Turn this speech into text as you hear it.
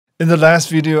In the last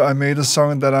video, I made a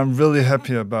song that I'm really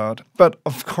happy about. But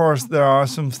of course, there are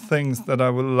some things that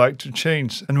I would like to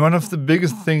change. And one of the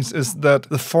biggest things is that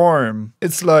the form.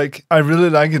 It's like, I really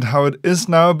like it how it is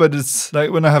now, but it's like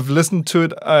when I have listened to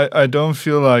it, I don't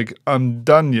feel like I'm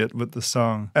done yet with the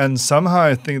song. And somehow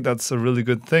I think that's a really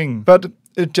good thing. But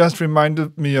it just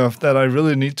reminded me of that I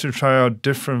really need to try out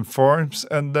different forms,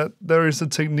 and that there is a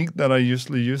technique that I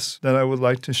usually use that I would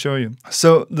like to show you.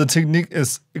 So the technique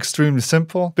is extremely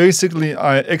simple. Basically,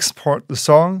 I export the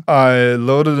song, I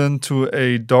load it into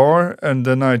a DAW, and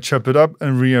then I chop it up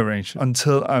and rearrange it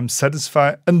until I'm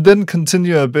satisfied, and then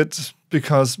continue a bit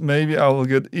because maybe I will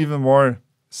get even more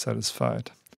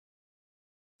satisfied.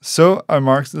 So I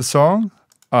mark the song,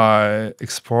 I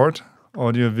export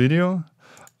audio video,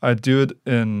 I do it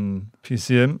in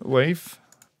PCM wave,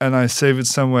 and I save it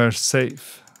somewhere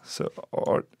safe. So,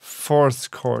 or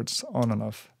fourth chords on and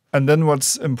off. And then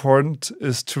what's important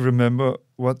is to remember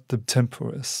what the tempo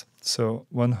is. So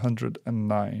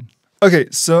 109. Okay,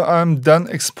 so I'm done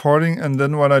exporting, and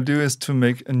then what I do is to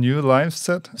make a new live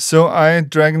set. So I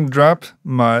drag and drop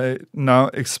my now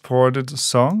exported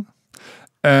song.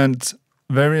 And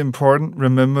very important,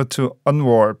 remember to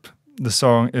unwarp the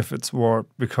song if it's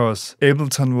warped, because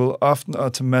Ableton will often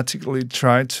automatically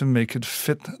try to make it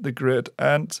fit the grid,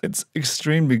 and it's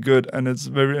extremely good and it's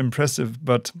very impressive.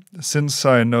 But since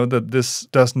I know that this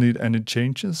doesn't need any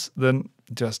changes, then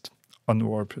just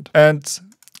unwarp it. And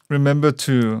remember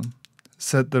to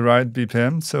set the right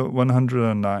BPM, so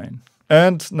 109.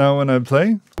 And now when I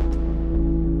play,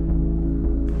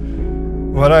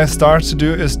 what I start to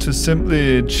do is to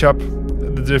simply chop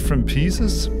the different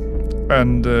pieces.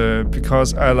 And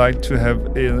because I like to have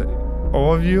an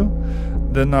overview,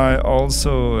 then I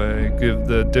also give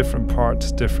the different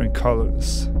parts different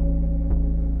colors.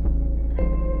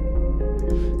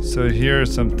 So here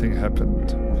something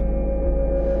happened.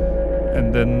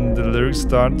 And then the lyric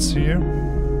starts here.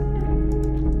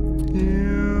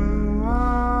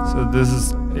 So this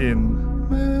is an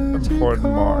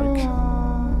important mark.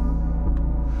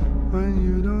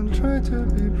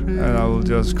 And I will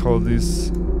just call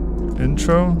this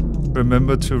intro.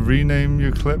 Remember to rename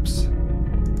your clips.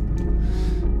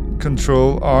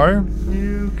 Control R.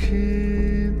 You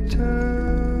keep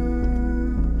turning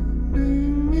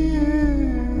me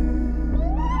in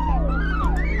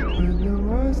with the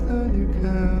words that you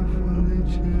carefully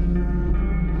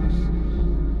choose.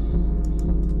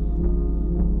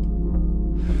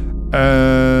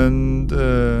 And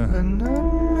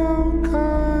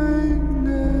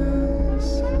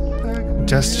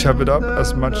just chop it up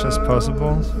as much as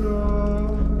possible.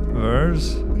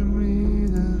 Verse.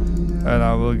 And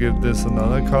I will give this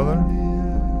another color.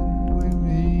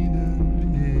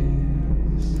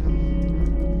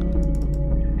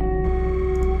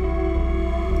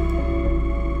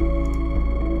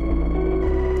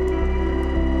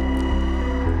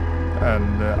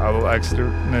 And I will actually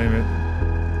name it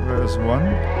verse 1,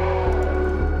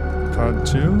 part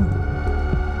 2.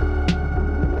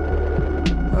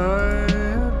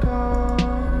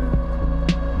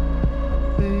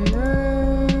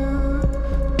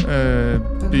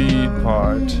 B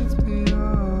part,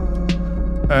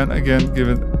 and again give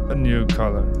it a new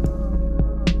color.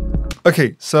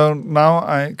 Okay, so now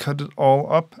I cut it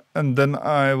all up, and then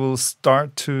I will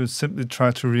start to simply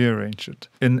try to rearrange it.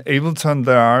 In Ableton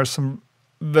there are some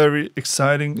very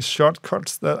exciting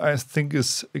shortcuts that I think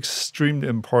is extremely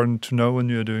important to know when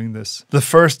you're doing this. The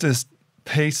first is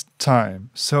paste time.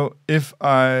 So if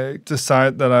I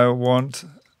decide that I want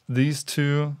these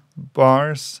two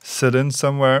bars set in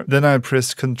somewhere, then I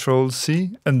press Ctrl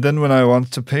C, and then when I want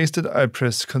to paste it, I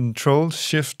press Ctrl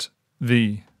Shift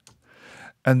V.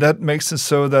 And that makes it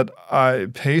so that I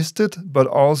paste it, but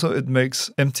also it makes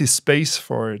empty space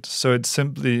for it. So it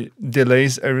simply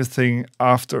delays everything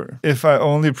after. If I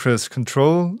only press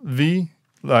Ctrl V,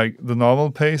 like the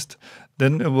normal paste,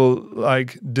 then it will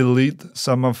like delete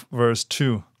some of verse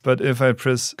 2. But if I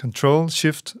press Ctrl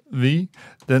Shift V,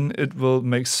 then it will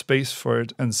make space for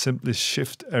it and simply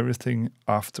shift everything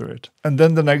after it. And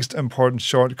then the next important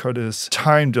shortcut is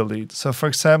time delete. So for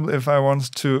example, if I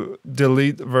want to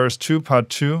delete verse 2, part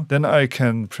 2, then I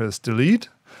can press delete,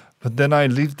 but then I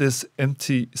leave this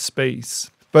empty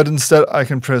space. But instead I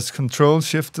can press Ctrl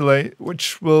Shift delay,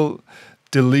 which will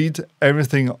delete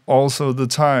everything also the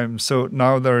time. So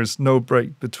now there is no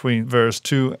break between verse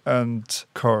 2 and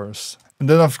chorus. And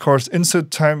then of course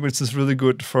insert time, which is really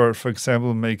good for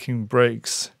example, making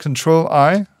breaks. Control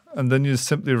I, and then you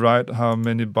simply write how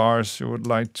many bars you would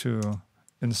like to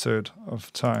insert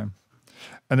of time.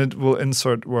 and it will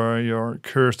insert where your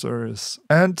cursor is.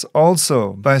 And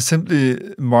also, by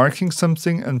simply marking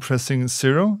something and pressing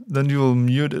 0, then you will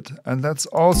mute it. And that's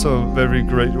also a very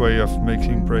great way of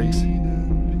making breaks.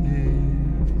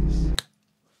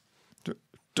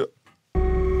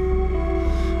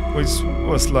 Which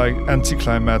was like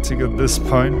anticlimactic at this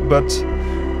point, but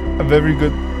a very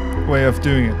good way of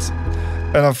doing it.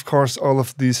 And of course, all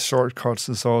of these shortcuts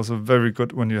is also very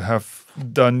good when you have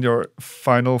done your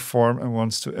final form and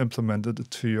wants to implement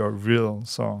it to your real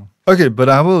song. Okay, but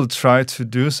I will try to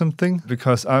do something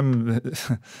because I'm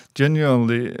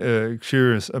genuinely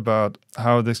curious about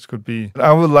how this could be.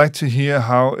 I would like to hear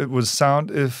how it would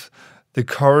sound if the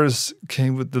chorus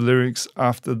came with the lyrics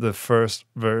after the first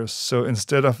verse. So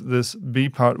instead of this B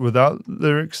part without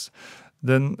lyrics,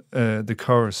 then the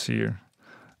chorus here.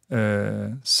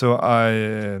 So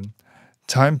I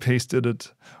time pasted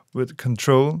it with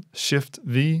Control Shift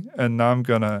V, and now I'm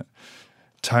gonna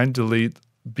time delete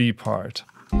B part.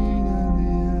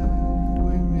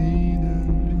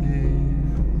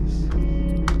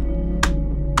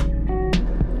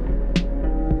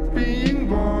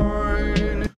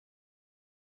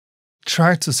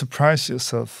 Try to surprise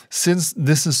yourself. Since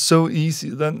this is so easy,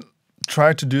 then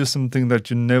try to do something that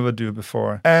you never do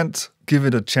before and give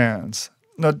it a chance.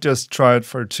 Not just try it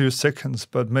for 2 seconds,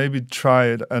 but maybe try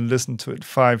it and listen to it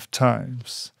 5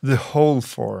 times. The whole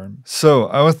form. So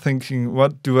I was thinking,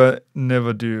 what do I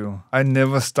never do? I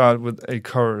never start with a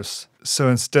chorus. So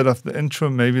instead of the intro,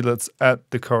 maybe let's add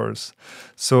the chorus.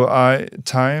 So I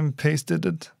time pasted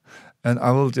it, and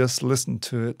I will just listen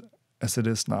to it as it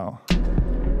is now.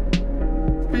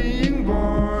 Being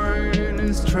born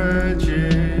is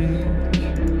tragic.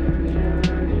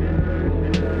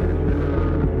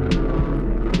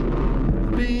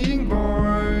 Being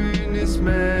born is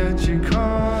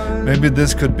magical. Maybe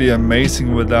this could be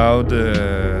amazing without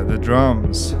the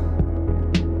drums.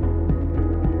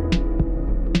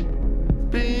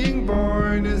 Being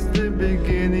born is the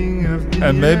beginning of the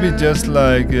And maybe end. Just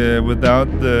like without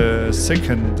the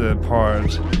second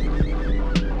part.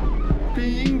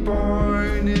 Being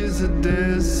born is a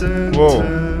desert. Whoa.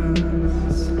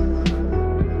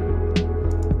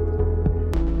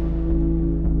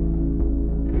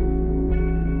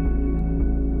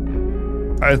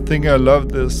 I think I love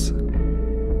this.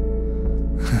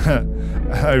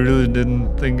 I really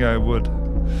didn't think I would.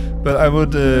 But I will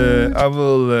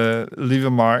leave a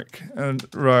mark and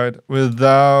write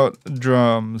without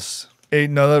drums.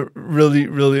 Another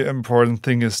really important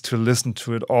thing is to listen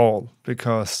to it all,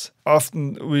 because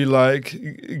often we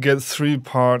get 3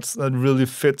 parts that really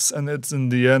fits and it's in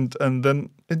the end, and then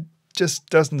it just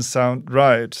doesn't sound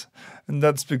right. And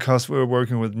that's because we're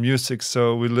working with music,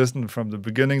 so we listen from the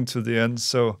beginning to the end.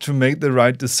 So to make the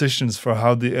right decisions for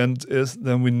how the end is,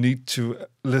 then we need to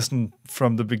listen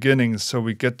from the beginning so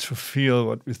we get to feel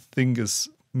what we think is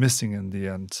missing in the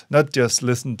end. Not just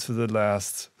listen to the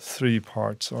last 3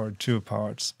 parts or 2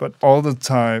 parts, but all the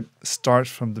time start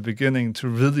from the beginning to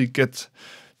really get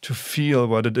to feel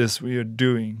what it is we are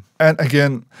doing. And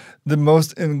again, the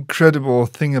most incredible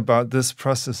thing about this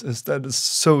process is that it's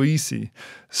so easy.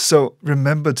 So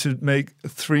remember to make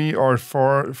 3 or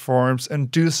 4 forms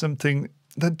and do something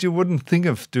that you wouldn't think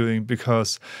of doing,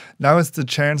 because now is the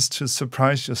chance to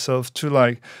surprise yourself,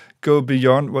 to go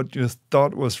beyond what you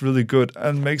thought was really good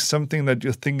and make something that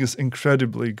you think is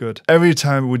incredibly good. Every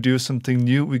time we do something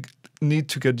new, we need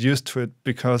to get used to it,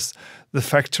 because the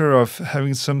factor of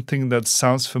having something that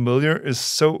sounds familiar is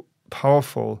so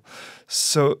powerful.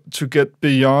 So to get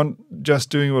beyond just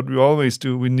doing what we always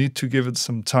do, we need to give it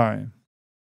some time.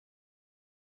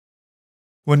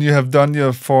 When you have done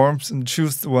your forms and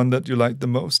choose the one that you like the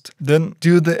most, then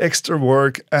do the extra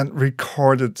work and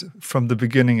record it from the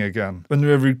beginning again. When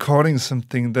we're recording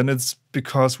something, then it's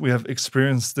because we have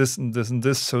experienced this and this and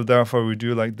this, so therefore we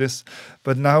do like this.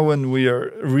 But now when we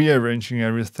are rearranging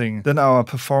everything, then our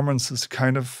performances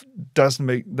kind of doesn't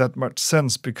make that much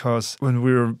sense, because when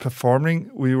we were performing,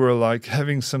 we were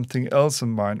having something else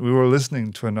in mind. We were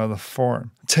listening to another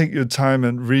form. Take your time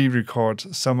and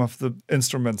re-record some of the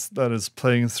instruments that is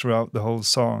playing throughout the whole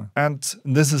song. And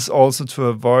this is also to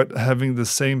avoid having the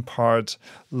same part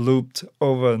looped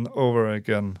over and over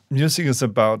again. Music is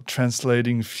about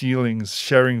translating feelings,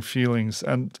 sharing feelings,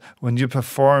 and when you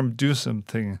perform, do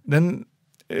something, then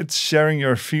it's sharing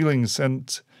your feelings,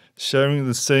 and sharing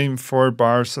the same 4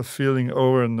 bars of feeling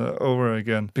over and over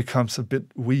again becomes a bit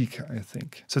weak, I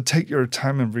think. So take your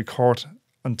time and record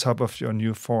on top of your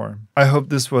new form. I hope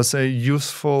this was a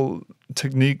useful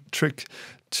trick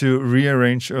to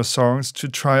rearrange your songs, to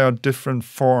try out different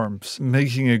forms.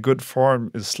 Making a good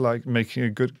form is like making a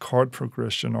good chord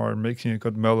progression or making a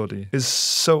good melody. It's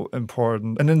so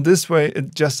important. And in this way,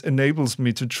 it just enables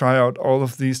me to try out all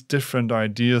of these different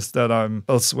ideas that I'm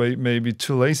elsewhere maybe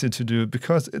too lazy to do,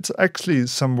 because it's actually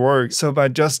some work. So by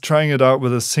just trying it out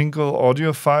with a single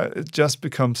audio file, it just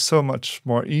becomes so much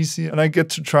more easy. And I get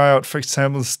to try out, for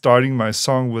example, starting my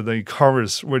song with a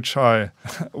chorus, which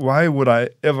why would I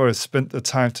ever spend the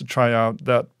time to try out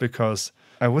that? Because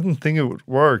I wouldn't think it would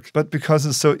work, but because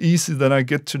it's so easy, then I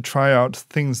get to try out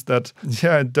things that,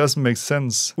 yeah, it does make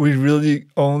sense. We really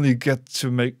only get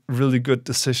to make really good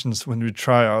decisions when we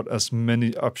try out as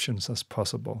many options as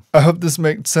possible. I hope this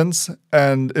made sense,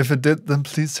 and if it did, then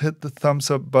please hit the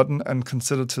thumbs up button and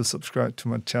consider to subscribe to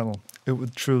my channel. It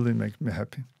would truly make me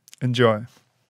happy. Enjoy.